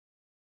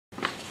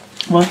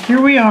Well,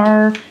 here we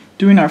are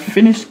doing our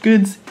finished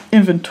goods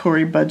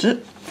inventory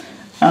budget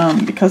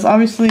because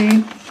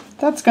obviously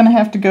that's going to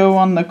have to go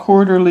on the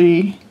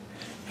quarterly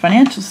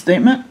financial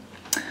statement,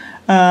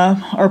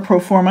 our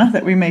pro forma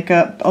that we make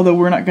up, although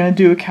we're not going to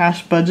do a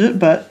cash budget,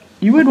 but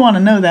you would want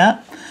to know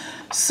that.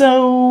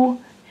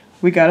 So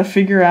we got to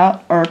figure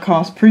out our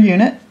cost per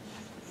unit.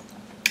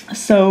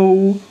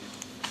 So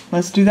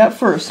let's do that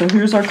first. So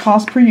here's our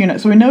cost per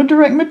unit. So we know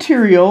direct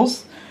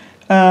materials.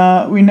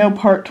 We know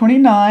part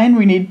 29,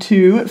 we need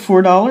 2 at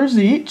 $4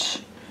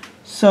 each.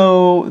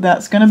 So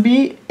that's going to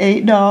be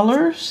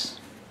 $8.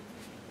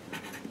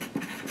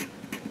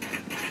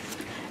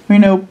 We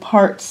know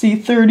part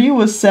C30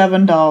 was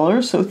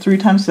 $7, so 3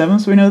 times 7,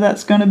 so we know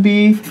that's going to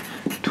be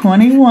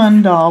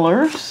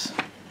 $21.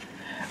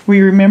 We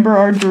remember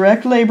our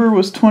direct labor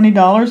was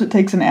 $20. It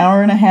takes an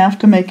hour and a half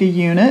to make a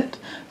unit,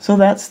 so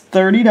that's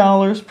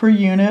 $30 per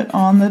unit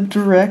on the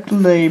direct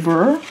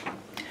labor.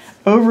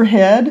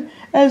 Overhead,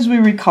 as we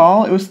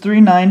recall, it was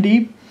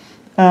 $3.90,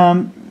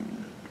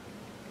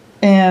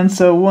 and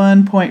so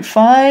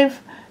 1.5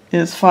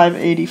 is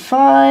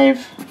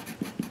 $5.85.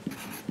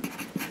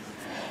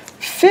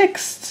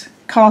 Fixed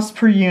cost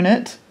per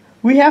unit,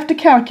 we have to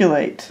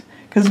calculate,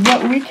 because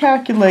what we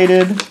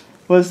calculated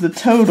was the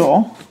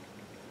total,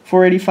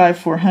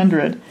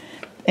 $485,400,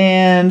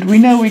 and we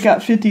know we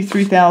got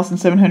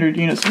 53,700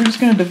 units, so we're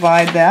just going to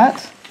divide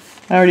that.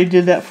 I already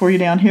did that for you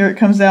down here. It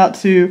comes out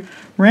to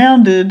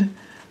rounded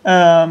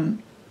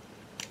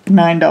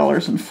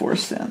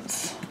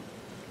 $9.04.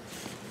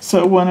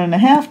 So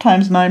 1.5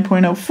 times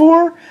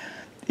 9.04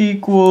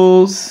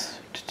 equals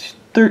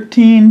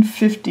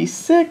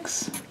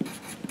 1356.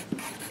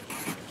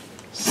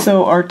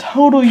 So our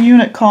total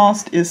unit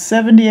cost is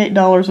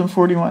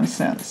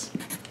 $78.41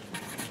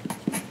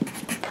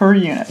 per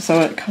unit.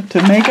 So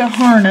to make a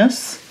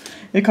harness,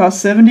 it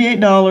costs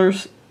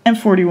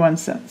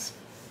 $78.41.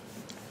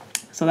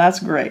 So that's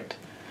great.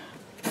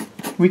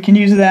 We can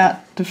use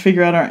that to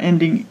figure out our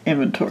ending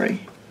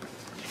inventory.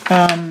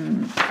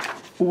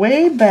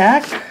 Way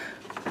back,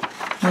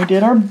 we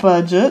did our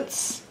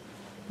budgets,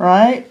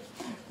 right?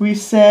 We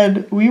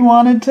said we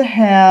wanted to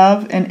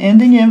have an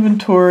ending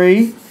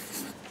inventory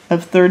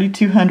of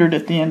 3,200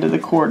 at the end of the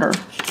quarter.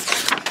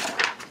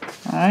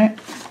 All right,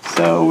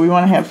 so we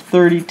want to have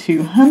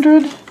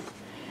 3,200,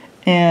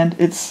 and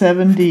it's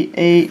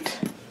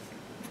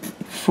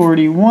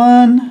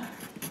 78.41.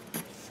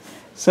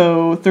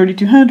 So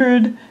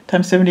 3,200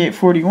 times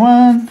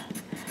 78.41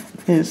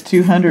 is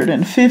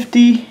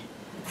 250.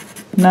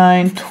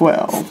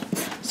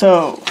 912.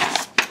 So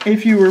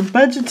if you were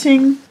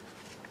budgeting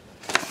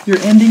your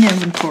ending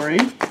inventory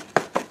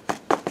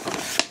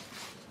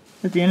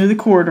at the end of the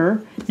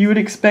quarter, you would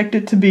expect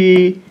it to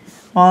be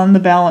on the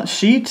balance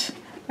sheet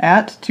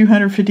at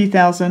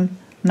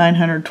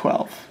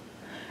 $250,912.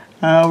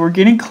 We're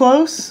getting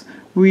close.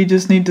 We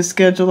just need to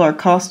schedule our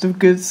cost of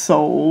goods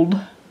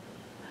sold,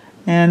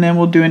 and then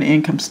we'll do an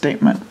income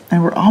statement,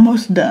 and we're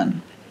almost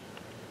done.